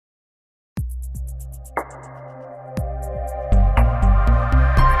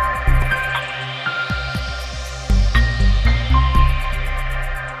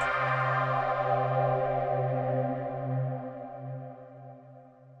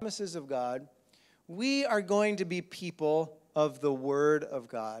promises of God, we are going to be people of the Word of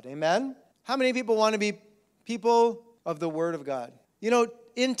God. Amen? How many people want to be people of the Word of God? You know,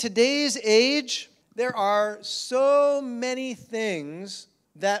 in today's age, there are so many things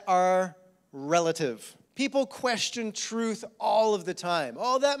that are relative. People question truth all of the time.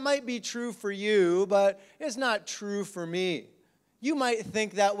 Oh, that might be true for you, but it's not true for me. You might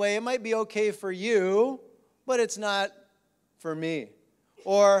think that way. It might be okay for you, but it's not for me.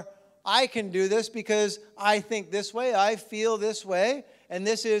 Or I can do this because I think this way, I feel this way, and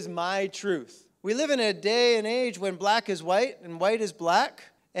this is my truth. We live in a day and age when black is white and white is black,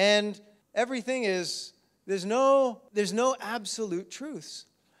 and everything is, there's no absolute truths.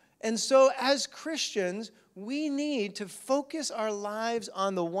 And so as Christians, we need to focus our lives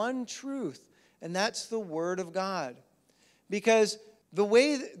on the one truth, and that's the Word of God. Because the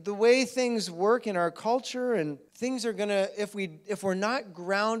way things work in our culture, and things are going to, if we're not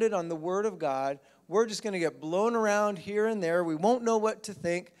grounded on the Word of God, we're just going to get blown around here and there. We won't know what to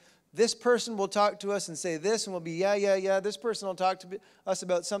think. This person will talk to us and say this, and we'll be, yeah, yeah, yeah. This person will talk to us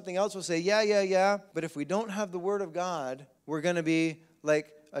about something else. We'll say, yeah, yeah, yeah. But if we don't have the Word of God, we're going to be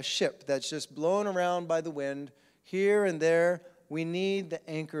like a ship that's just blown around by the wind here and there. We need the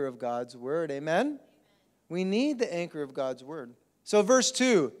anchor of God's Word. Amen? We need the anchor of God's Word. So verse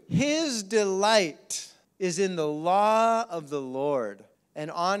 2, his delight is in the law of the Lord, and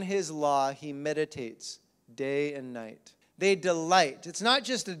on his law he meditates day and night. They delight. It's not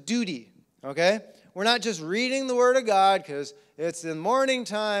just a duty, okay? We're not just reading the Word of God because it's in morning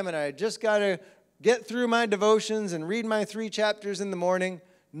time and I just got to get through my devotions and read my 3 chapters in the morning.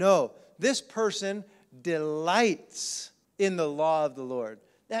 No, this person delights in the law of the Lord.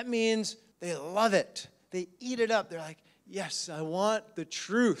 That means they love it. They eat it up. They're like, yes, I want the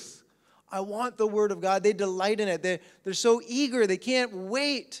truth. I want the Word of God. They delight in it. They're so eager. They can't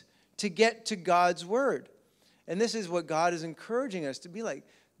wait to get to God's Word. And this is what God is encouraging us to be like.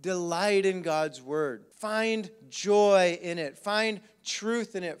 Delight in God's Word. Find joy in it. Find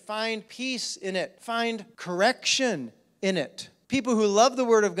truth in it. Find peace in it. Find correction in it. People who love the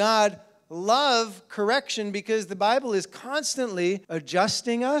Word of God love correction because the Bible is constantly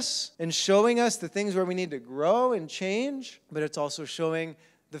adjusting us and showing us the things where we need to grow and change, but it's also showing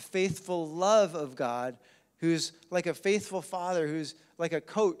the faithful love of God, who's like a faithful father, who's like a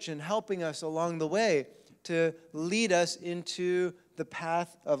coach and helping us along the way to lead us into the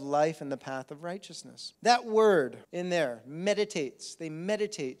path of life and the path of righteousness. That word in there, meditates. They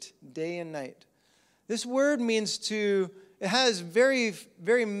meditate day and night. This word means to, it has very,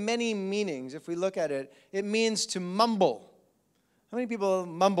 very many meanings. If we look at it, it means to mumble. How many people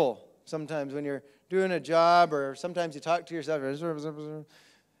mumble sometimes when you're doing a job, or sometimes you talk to yourself?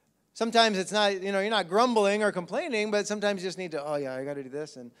 Sometimes it's not, you're not grumbling or complaining, but sometimes you just need to, oh yeah, I got to do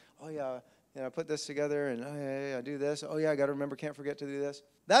this, and oh yeah, put this together, and oh yeah, do this. Oh yeah, I got to remember, can't forget to do this.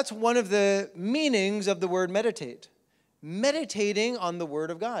 That's one of the meanings of the word meditate. Meditating on the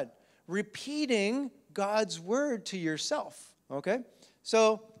Word of God. Repeating God's Word to yourself, okay?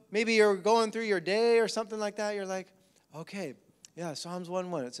 So maybe you're going through your day or something like that. You're like, okay, yeah, Psalms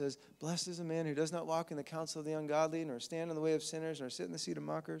 1:1. It says, blessed is the man who does not walk in the counsel of the ungodly, nor stand in the way of sinners, nor sit in the seat of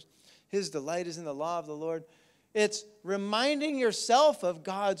mockers. His delight is in the law of the Lord. It's reminding yourself of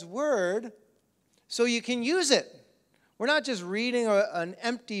God's Word so you can use it. We're not just reading an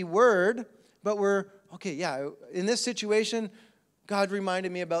empty word, but we're, okay, yeah, in this situation, God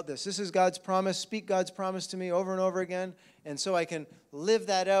reminded me about this. This is God's promise. Speak God's promise to me over and over again. And so I can live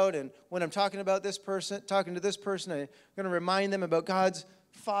that out. And when I'm talking to this person, I'm going to remind them about God's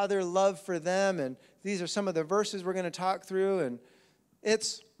Father love for them. And these are some of the verses we're going to talk through. And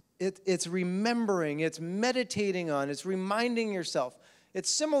it's remembering, it's meditating on, it's reminding yourself. It's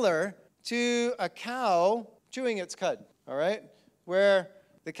similar to a cow chewing its cud, all right? Where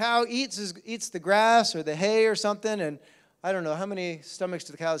the cow eats the grass or the hay or something, and I don't know, how many stomachs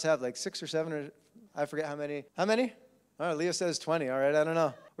do the cows have? Like 6 or 7, or I forget how many. How many? All right, Leo says 20. All right, I don't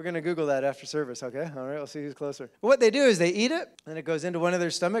know. We're going to Google that after service, okay? All right, we'll see who's closer. But what they do is they eat it, and it goes into one of their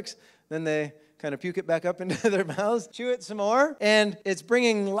stomachs. Then they kind of puke it back up into their mouths, chew it some more, and it's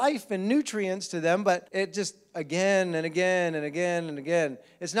bringing life and nutrients to them, but it just again and again and again and again.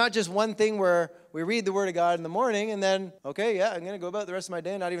 It's not just one thing where we read the Word of God in the morning and then, okay, yeah, I'm going to go about the rest of my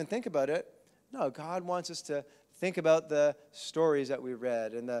day and not even think about it. No, God wants us to think about the stories that we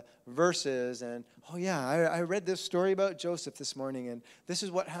read and the verses. And, oh, yeah, I read this story about Joseph this morning, and this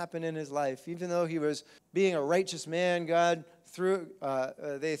is what happened in his life. Even though he was being a righteous man, they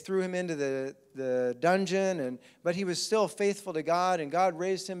threw him into the dungeon, but he was still faithful to God, and God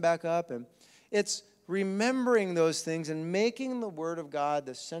raised him back up. And it's remembering those things and making the Word of God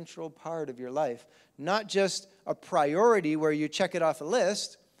the central part of your life. Not just a priority where you check it off a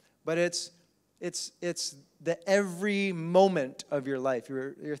list, but it's the every moment of your life.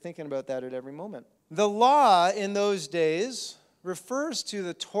 You're thinking about that at every moment. The law in those days refers to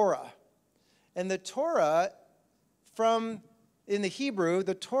the Torah. And the Torah, in the Hebrew,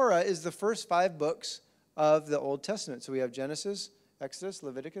 the Torah is the first 5 books of the Old Testament. So we have Genesis, Exodus,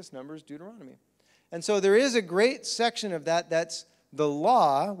 Leviticus, Numbers, Deuteronomy. And so there is a great section of that that's the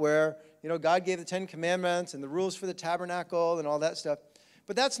law, where God gave the 10 Commandments and the rules for the tabernacle and all that stuff.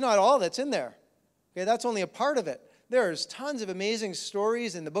 But that's not all that's in there. Okay, that's only a part of it. There's tons of amazing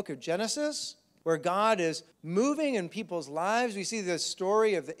stories in the book of Genesis where God is moving in people's lives. We see the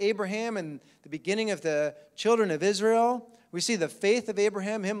story of Abraham and the beginning of the children of Israel. We see the faith of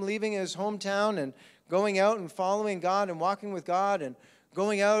Abraham, him leaving his hometown and going out and following God and walking with God and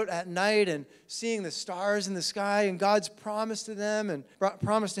going out at night and seeing the stars in the sky and God's promise to them and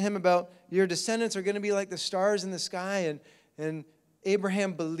promise to him about your descendants are going to be like the stars in the sky. And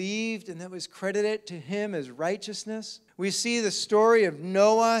Abraham believed, and that was credited to him as righteousness. We see the story of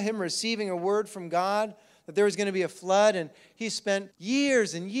Noah, him receiving a word from God that there was going to be a flood, and he spent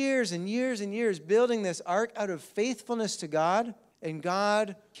years and years and years and years building this ark out of faithfulness to God, and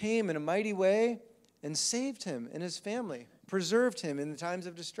God came in a mighty way and saved him and his family, preserved him in the times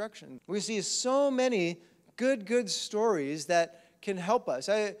of destruction. We see so many good stories that can help us.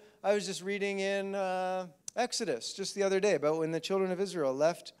 I was just reading in Exodus just the other day about when the children of Israel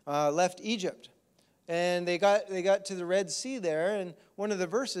left Egypt, and they got to the Red Sea there, and one of the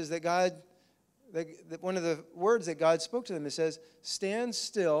verses one of the words that God spoke to them, it says, "Stand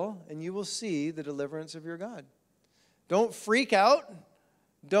still, and you will see the deliverance of your God." Don't freak out.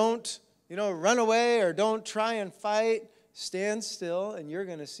 Don't run away, or don't try and fight. Stand still, and you're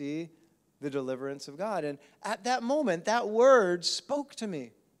going to see the deliverance of God. And at that moment, that word spoke to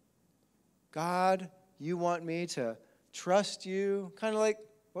me. God, you want me to trust you, kind of like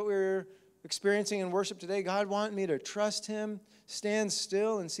what we were experiencing in worship today. God wants me to trust him, stand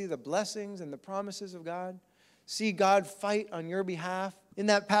still and see the blessings and the promises of God. See God fight on your behalf. In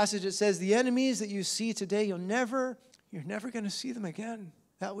that passage it says, the enemies that you see today, you're never going to see them again.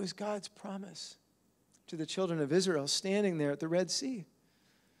 That was God's promise to the children of Israel standing there at the Red Sea.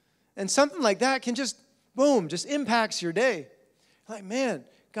 And something like that can just impacts your day. Like, man,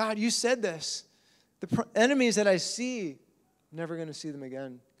 God, you said this. The enemies that I see, I'm never going to see them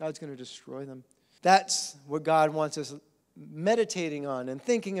again. God's going to destroy them. That's what God wants us meditating on and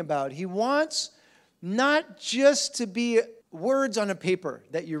thinking about. He wants not just to be words on a paper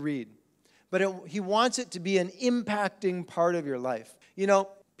that you read, but he wants it to be an impacting part of your life.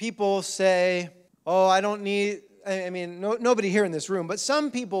 People say, nobody here in this room, but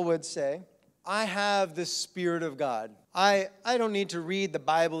some people would say, I have the Spirit of God. I don't need to read the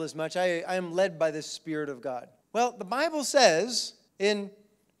Bible as much. I am led by the Spirit of God. Well, the Bible says in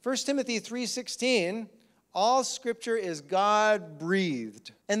 1 Timothy 3:16, all Scripture is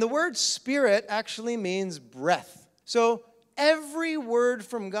God-breathed. And the word Spirit actually means breath. So every word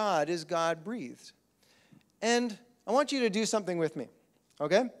from God is God-breathed. And I want you to do something with me,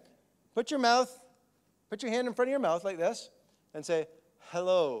 okay? Put your hand in front of your mouth like this and say,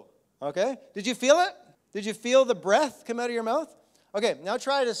 hello, okay? Did you feel it? Did you feel the breath come out of your mouth? Okay, now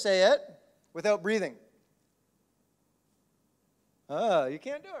try to say it without breathing. Oh, you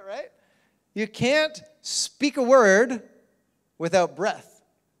can't do it, right? You can't speak a word without breath.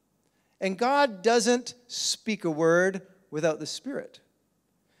 And God doesn't speak a word without the Spirit.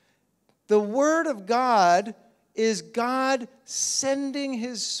 The Word of God is God sending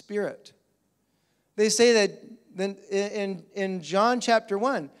His Spirit. They say that in John chapter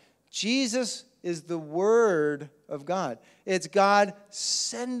 1, Jesus is the Word of God. It's God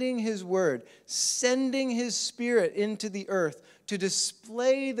sending His Word, sending His Spirit into the earth to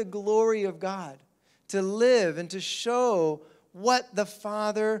display the glory of God, to live and to show what the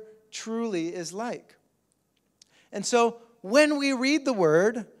Father truly is like. And so when we read the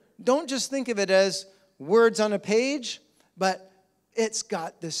Word, don't just think of it as words on a page, but it's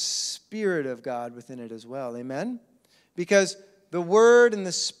got the Spirit of God within it as well. Amen? Because the Word and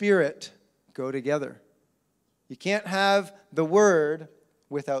the Spirit go together. You can't have the Word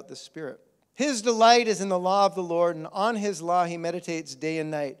without the Spirit. His delight is in the law of the Lord, and on His law He meditates day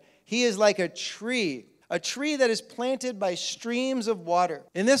and night. He is like a tree that is planted by streams of water.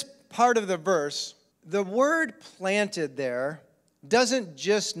 In this part of the verse, the word planted there doesn't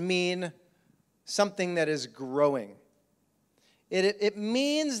just mean something that is growing. It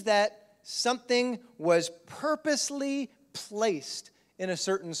means that something was purposely placed in a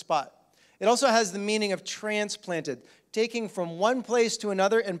certain spot. It also has the meaning of transplanted, taking from one place to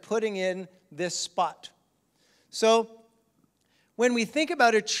another and putting in this spot. So when we think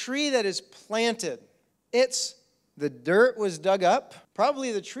about a tree that is planted, the dirt was dug up.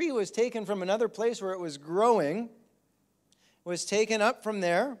 Probably the tree was taken from another place where it was growing, was taken up from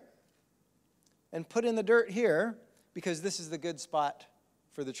there and put in the dirt here because this is the good spot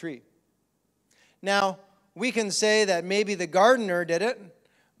for the tree. Now, we can say that maybe the gardener did it,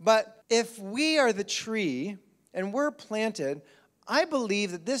 but if we are the tree and we're planted, I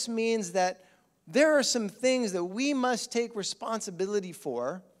believe that this means that there are some things that we must take responsibility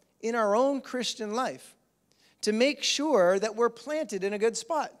for in our own Christian life to make sure that we're planted in a good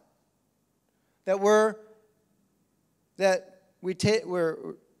spot. The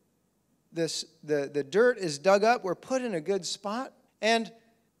dirt is dug up, we're put in a good spot. And,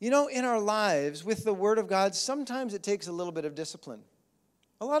 in our lives with the Word of God, sometimes it takes a little bit of discipline.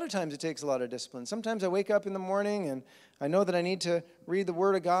 A lot of times it takes a lot of discipline. Sometimes I wake up in the morning and I know that I need to read the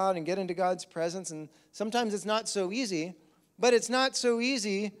Word of God and get into God's presence. And sometimes it's not so easy, but it's not so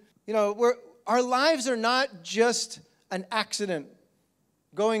easy. Our lives are not just an accident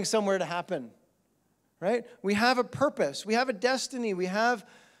going somewhere to happen, right? We have a purpose. We have a destiny. We have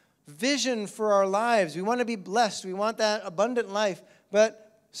vision for our lives. We want to be blessed. We want that abundant life.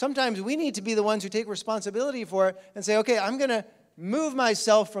 But sometimes we need to be the ones who take responsibility for it and say, okay, I'm going to move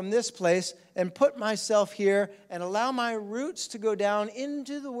myself from this place and put myself here and allow my roots to go down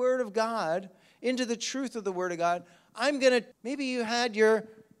into the Word of God, into the truth of the Word of God. Maybe you had your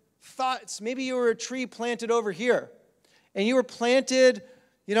thoughts, maybe you were a tree planted over here, and you were planted,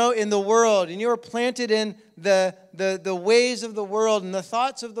 in the world, and you were planted in the ways of the world, and the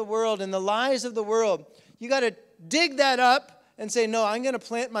thoughts of the world, and the lies of the world. You got to dig that up and say, no, I'm going to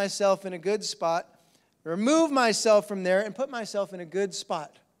plant myself in a good spot, remove myself from there, and put myself in a good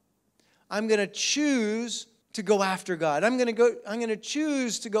spot. I'm going to choose to go after God. I'm going to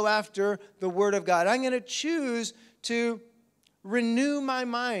choose to go after the Word of God. I'm going to choose to renew my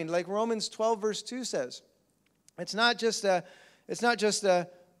mind, like Romans 12 verse 2 says. It's not just a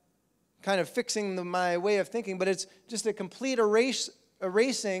kind of fixing my way of thinking, but it's just a complete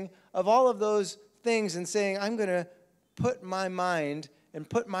erasing of all of those things and saying, I'm going to put my mind and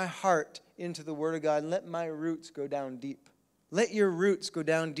put my heart into the Word of God and let my roots go down deep. Let your roots go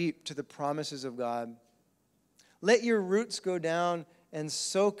down deep to the promises of God. Let your roots go down and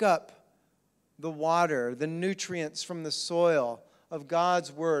soak up the water, the nutrients from the soil of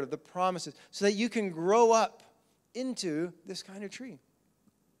God's Word, of the promises, so that you can grow up into this kind of tree.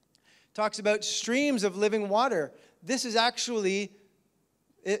 Talks about streams of living water. This is actually,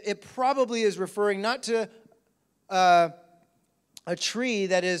 it probably is referring not to a tree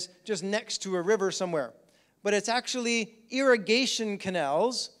that is just next to a river somewhere, but it's actually irrigation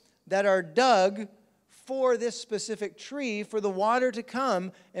canals that are dug for this specific tree, for the water to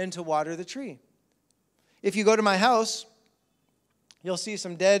come and to water the tree. If you go to my house, you'll see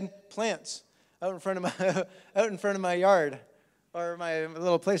some dead plants out in front of my yard, or my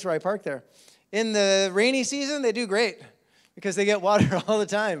little place where I park there. In the rainy season, they do great because they get water all the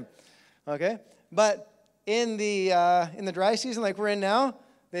time. Okay, but in the dry season, like we're in now,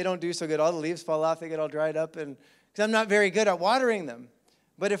 they don't do so good. All the leaves fall off; they get all dried up, and because I'm not very good at watering them.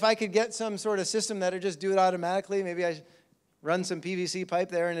 But if I could get some sort of system that would just do it automatically, maybe I run some PVC pipe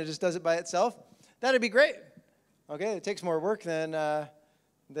there and it just does it by itself. That'd be great. Okay, it takes more work than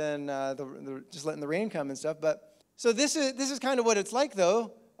just letting the rain come and stuff. But so this is kind of what it's like,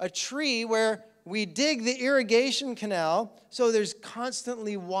 though. A tree where we dig the irrigation canal, so there's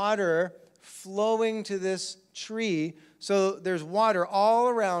constantly water flowing to this tree. So there's water all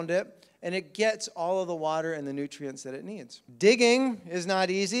around it, and it gets all of the water and the nutrients that it needs. Digging is not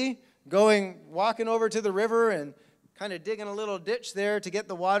easy. Walking over to the river and kind of digging a little ditch there to get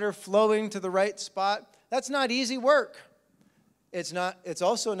the water flowing to the right spot. That's not easy work. It's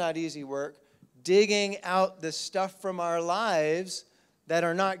also not easy work digging out the stuff from our lives that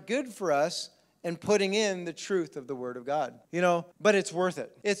are not good for us and putting in the truth of the Word of God. But it's worth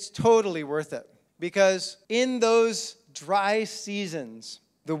it. It's totally worth it. Because in those dry seasons,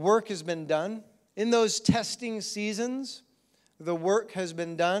 the work has been done. In those testing seasons, the work has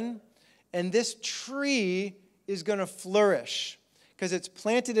been done. And this tree is going to flourish because it's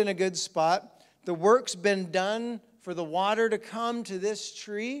planted in a good spot. The work's been done for the water to come to this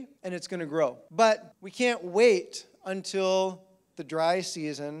tree, and it's going to grow. But we can't wait until the dry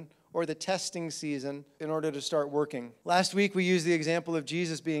season or the testing season in order to start working. Last week, we used the example of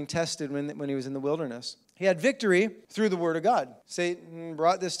Jesus being tested when he was in the wilderness. He had victory through the Word of God. Satan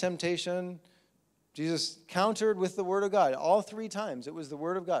brought this temptation. Jesus countered with the Word of God. All 3 times, it was the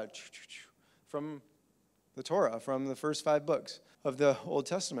Word of God. from the Torah, from the first 5 books of the Old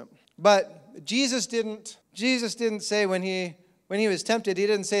Testament. But Jesus didn't say when he was tempted, he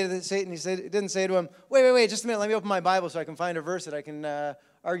didn't say to Satan, he didn't say to him, wait, just a minute, let me open my Bible so I can find a verse that I can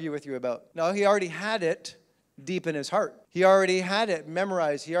argue with you about. No, he already had it deep in his heart. He already had it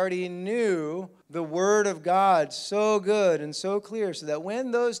memorized. He already knew the Word of God so good and so clear so that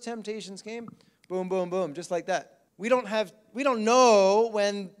when those temptations came, boom, boom, boom, just like that. We don't know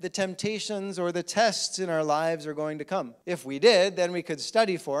when the temptations or the tests in our lives are going to come. If we did, then we could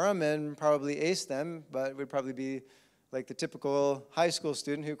study for them and probably ace them, but it would probably be like the typical high school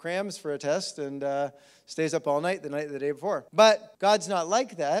student who crams for a test and stays up all night the day before. But God's not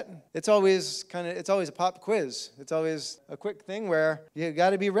like that. It's always a pop quiz. It's always a quick thing where you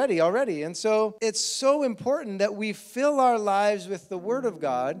got to be ready already. And so it's so important that we fill our lives with the Word of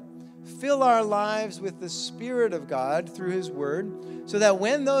God, fill our lives with the Spirit of God through His Word, so that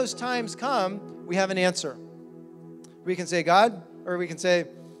when those times come, we have an answer. We can say God, or we can say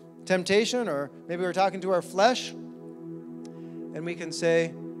temptation, or maybe we're talking to our flesh, and we can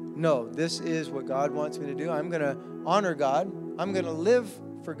say, no, this is what God wants me to do. I'm going to honor God. I'm going to live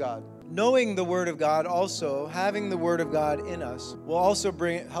for God. Knowing the Word of God also, having the Word of God in us, will also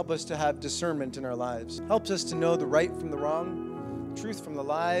help us to have discernment in our lives. Helps us to know the right from the wrong, the truth from the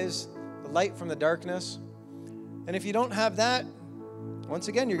lies, the light from the darkness. And if you don't have that, once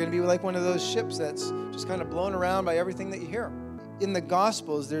again, you're going to be like one of those ships that's just kind of blown around by everything that you hear. In the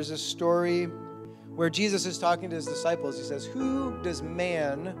Gospels, there's a story where Jesus is talking to his disciples. He says, "Who does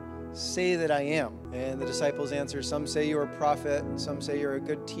man say that I am?" And the disciples answer, some say you're a prophet, some say you're a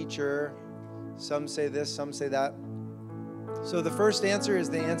good teacher, some say this, some say that. So the first answer is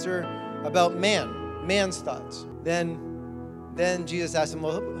the answer about man's thoughts. Then Jesus asked them,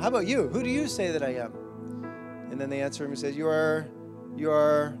 well, how about you? Who do you say that I am? And then they answer him and said, you are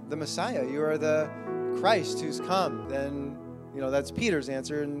the Messiah. You are the Christ who's come. Then that's Peter's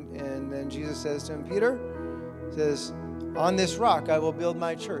answer. And then Jesus says to him, Peter, says, on this rock I will build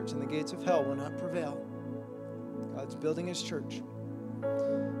my church, and the gates of hell will not prevail. God's building his church.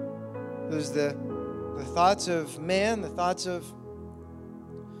 There's the thoughts of man, the thoughts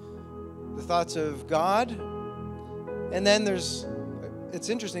of God. And then it's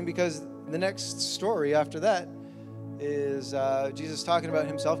interesting because the next story after that is Jesus talking about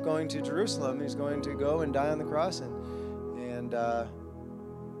himself going to Jerusalem. He's going to go and die on the cross. And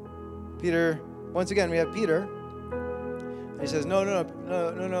Peter, once again, we have Peter. And he says,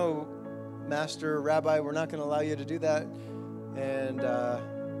 no, Master, Rabbi, we're not going to allow you to do that. And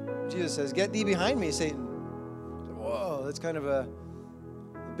Jesus says, get thee behind me, Satan. So, whoa, that's kind of a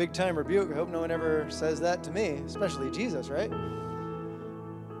big-time rebuke. I hope no one ever says that to me, especially Jesus, right?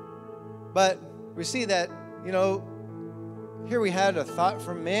 But we see that, here we had a thought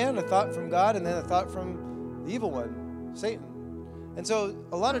from man, a thought from God, and then a thought from the evil one, Satan. And so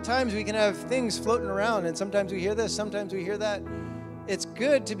a lot of times we can have things floating around, and sometimes we hear this, sometimes we hear that. It's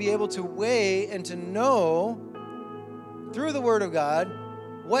good to be able to weigh and to know through the Word of God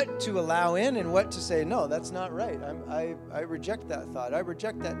what to allow in and what to say, no, that's not right. I reject that thought. I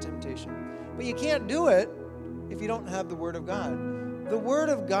reject that temptation. But you can't do it if you don't have the Word of God. The Word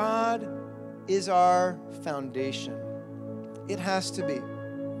of God is our foundation. It has to be.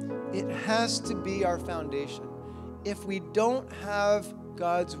 It has to be our foundation. If we don't have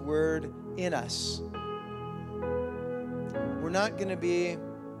God's Word in us, we're not going to be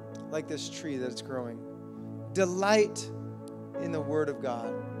like this tree that's growing. Delight in the Word of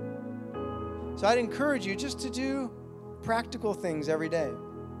God. So I'd encourage you just to do practical things every day.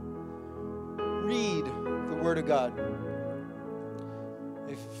 Read the Word of God.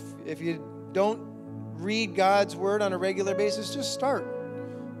 If you don't read God's Word on a regular basis, just start.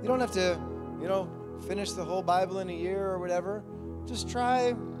 You don't have to, finish the whole Bible in a year or whatever. Just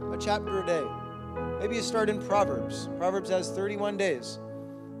try a chapter a day. Maybe you start in Proverbs. Proverbs has 31 days.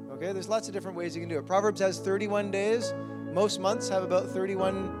 Okay, there's lots of different ways you can do it. Proverbs has 31 days. Most months have Proverbs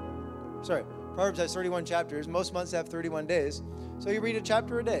has 31 chapters. Most months have 31 days. So you read a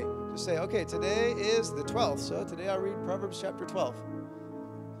chapter a day. Just say, okay, today is the 12th, so today I'll read Proverbs chapter 12.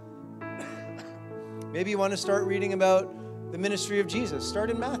 Maybe you want to start reading about the ministry of Jesus. Start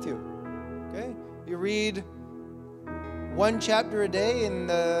in Matthew. Okay? You read one chapter a day in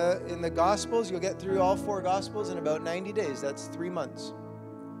the Gospels. You'll get through all 4 Gospels in about 90 days. That's 3 months.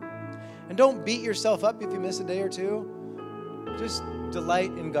 And don't beat yourself up if you miss a day or two. Just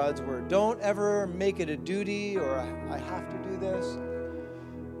delight in God's Word. Don't ever make it a duty or I have to do this.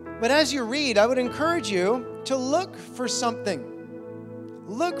 But as you read, I would encourage you to look for something.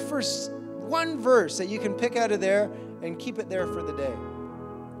 Look for one verse that you can pick out of there and keep it there for the day.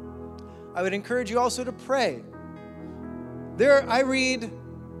 I would encourage you also to pray. I read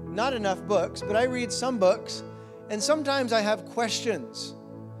not enough books, but I read some books, and sometimes I have questions.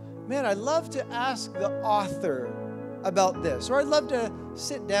 Man, I'd love to ask the author about this, or I'd love to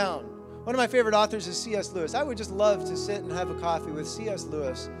sit down. One of my favorite authors is C.S. Lewis. I would just love to sit and have a coffee with C.S.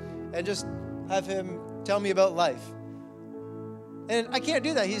 Lewis and just have him tell me about life. And I can't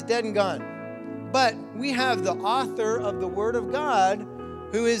do that. He's dead and gone. But we have the author of the Word of God,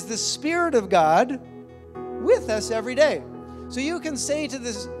 who is the Spirit of God, with us every day. So you can say to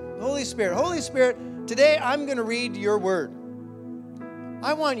this Holy Spirit, today I'm going to read your Word.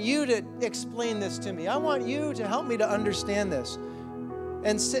 I want you to explain this to me. I want you to help me to understand this.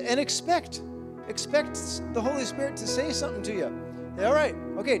 And expect the Holy Spirit to say something to you. All right,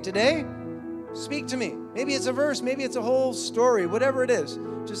 okay, today, speak to me. Maybe it's a verse, maybe it's a whole story, whatever it is.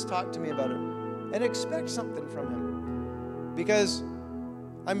 Just talk to me about it. And expect something from him. Because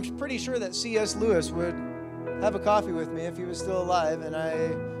I'm pretty sure that C.S. Lewis would have a coffee with me if he was still alive and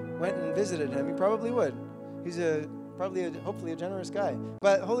I went and visited him. He probably would. He's hopefully a generous guy.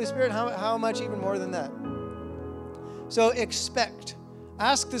 But Holy Spirit, how much even more than that? So expect.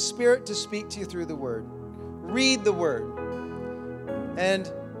 Ask the Spirit to speak to you through the Word. Read the Word.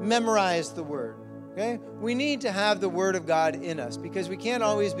 And memorize the Word. Okay? We need to have the Word of God in us because we can't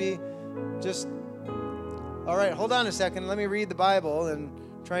always be just, all right, hold on a second, let me read the Bible and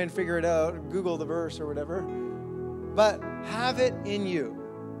try and figure it out, or Google the verse or whatever. But have it in you.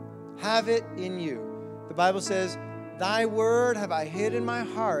 Have it in you. The Bible says, thy word have I hid in my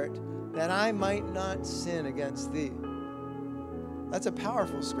heart that I might not sin against thee. That's a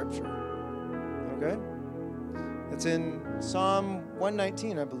powerful scripture. Okay? It's in Psalm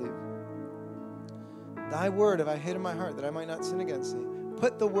 119, I believe. Thy word have I hid in my heart that I might not sin against thee.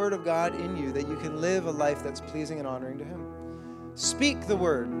 Put the word of God in you that you can live a life that's pleasing and honoring to him. Speak the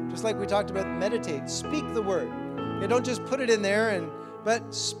word. Just like we talked about, meditate. Speak the word. You don't just put it in there,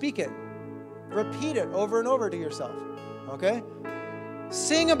 but speak it. Repeat it over and over to yourself. Okay?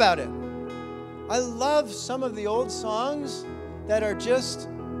 Sing about it. I love some of the old songs that are just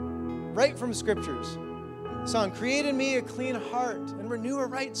right from scriptures. The song, create in me a clean heart and renew a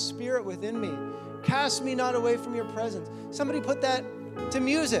right spirit within me. Cast me not away from your presence. Somebody put that to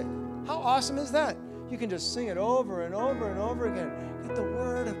music. How awesome is that? You can just sing it over and over and over again. Get the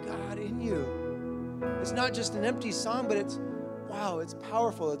word of God in you. It's not just an empty song, but it's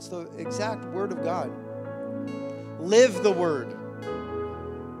powerful. It's the exact word of God. Live the word.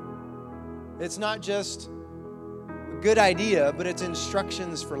 It's not just a good idea, but it's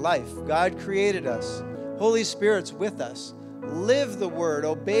instructions for life. God created us. Holy Spirit's with us. Live the word.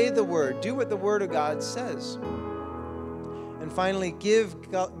 Obey the word. Do what the word of God says. And finally, give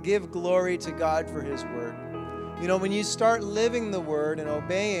glory to God for his word. You know, when you start living the word and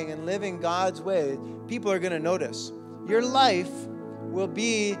obeying and living God's way, people are going to notice. Your life will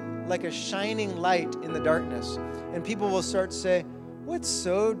be like a shining light in the darkness. And people will start to say, what's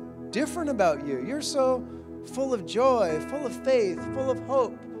so different about you? You're so full of joy, full of faith, full of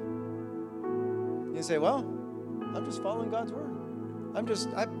hope. You say, well, I'm just following God's word.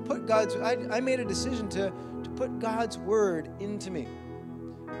 I made a decision to put God's word into me.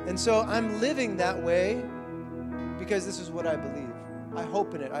 And so I'm living that way because this is what I believe. I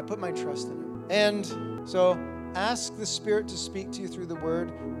hope in it. I put my trust in it. And so ask the Spirit to speak to you through the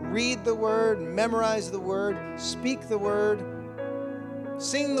word. Read the word, memorize the word, speak the word,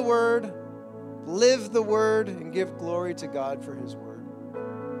 sing the word, live the word, and give glory to God for his word.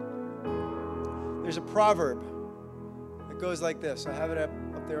 There's a proverb. It goes like this. I have it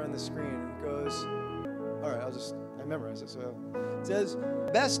up there on the screen. It goes, all right, I memorized it. So it says,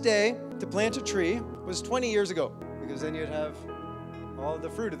 best day to plant a tree was 20 years ago, because then you'd have all the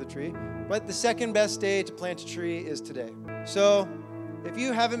fruit of the tree. But the second best day to plant a tree is today. So if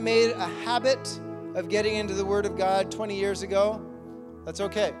you haven't made a habit of getting into the Word of God 20 years ago, that's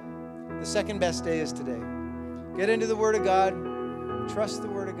okay. The second best day is today. Get into the Word of God. Trust the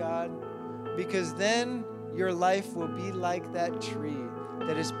Word of God. Because then your life will be like that tree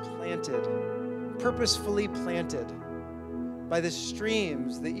that is planted, purposefully planted by the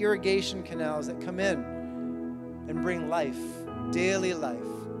streams, the irrigation canals that come in and bring life, daily life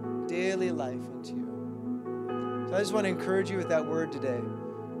into you. So I just want to encourage you with that word today.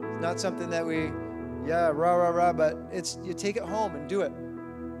 It's not something that but it's you take it home and do it.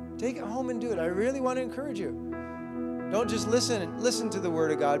 Take it home and do it. I really want to encourage you. Don't just listen to the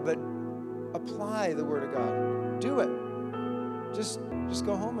word of God, but apply the word of God. Do it. Just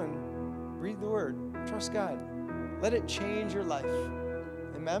go home and read the word. Trust God. Let it change your life.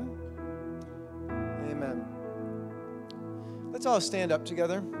 Amen? Amen. Let's all stand up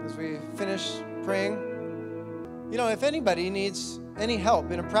together as we finish praying. You know, if anybody needs any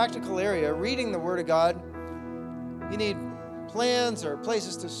help in a practical area, reading the Word of God, you need plans or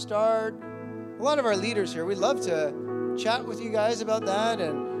places to start. A lot of our leaders here, we'd love to chat with you guys about that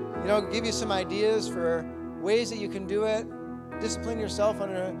and, you know, give you some ideas for ways that you can do it. Discipline yourself on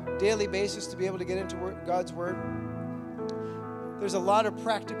a daily basis to be able to get into God's Word. There's a lot of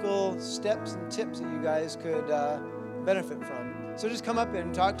practical steps and tips that you guys could benefit from. So just come up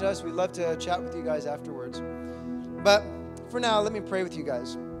and talk to us. We'd love to chat with you guys afterwards. But for now, let me pray with you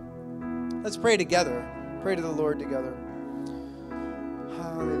guys. Let's pray together. Pray to the Lord together.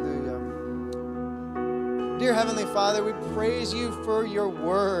 Hallelujah. Dear Heavenly Father, we praise you for your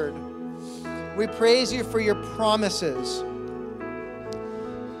word. We praise you for your promises.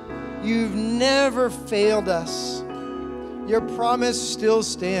 You've never failed us. Your promise still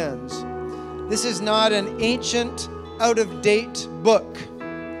stands. This is not an ancient, out-of-date book,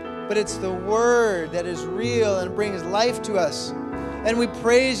 but it's the word that is real and brings life to us. And we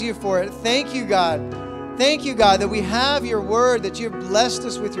praise you for it. Thank you, God. Thank you, God, that we have your word, that you've blessed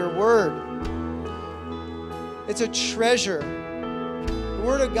us with your word. It's a treasure. The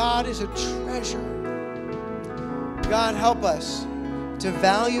word of God is a treasure. God, help us to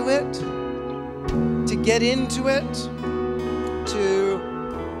value it, to get into it, to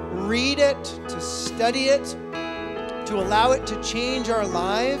read it, to study it, to allow it to change our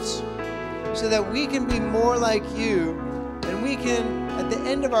lives so that we can be more like you and we can, at the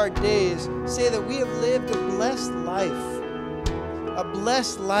end of our days, say that we have lived a blessed life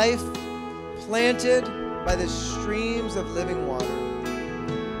planted by the streams of living water.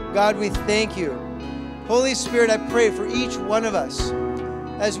 God, we thank you. Holy Spirit, I pray for each one of us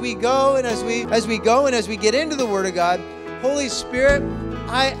as we go and as we get into the Word of God. Holy Spirit,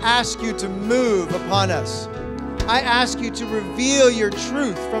 I ask you to move upon us. I ask you to reveal your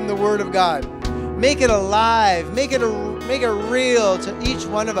truth from the Word of God. Make it alive. Make it real to each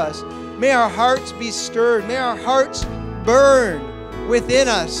one of us. May our hearts be stirred. May our hearts burn within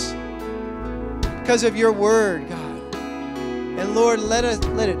us because of your word, God. And Lord, let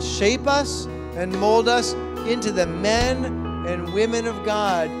it shape us and mold us into the men and women of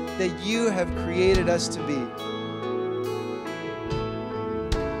God that you have created us to be.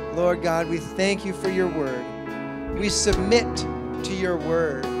 Lord God, we thank you for your word. We submit to your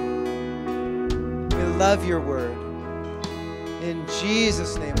word. We love your word. In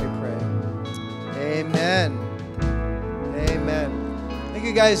Jesus' name we pray. Amen. Amen. Thank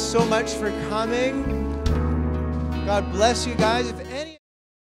you guys so much for coming. God bless you guys. If any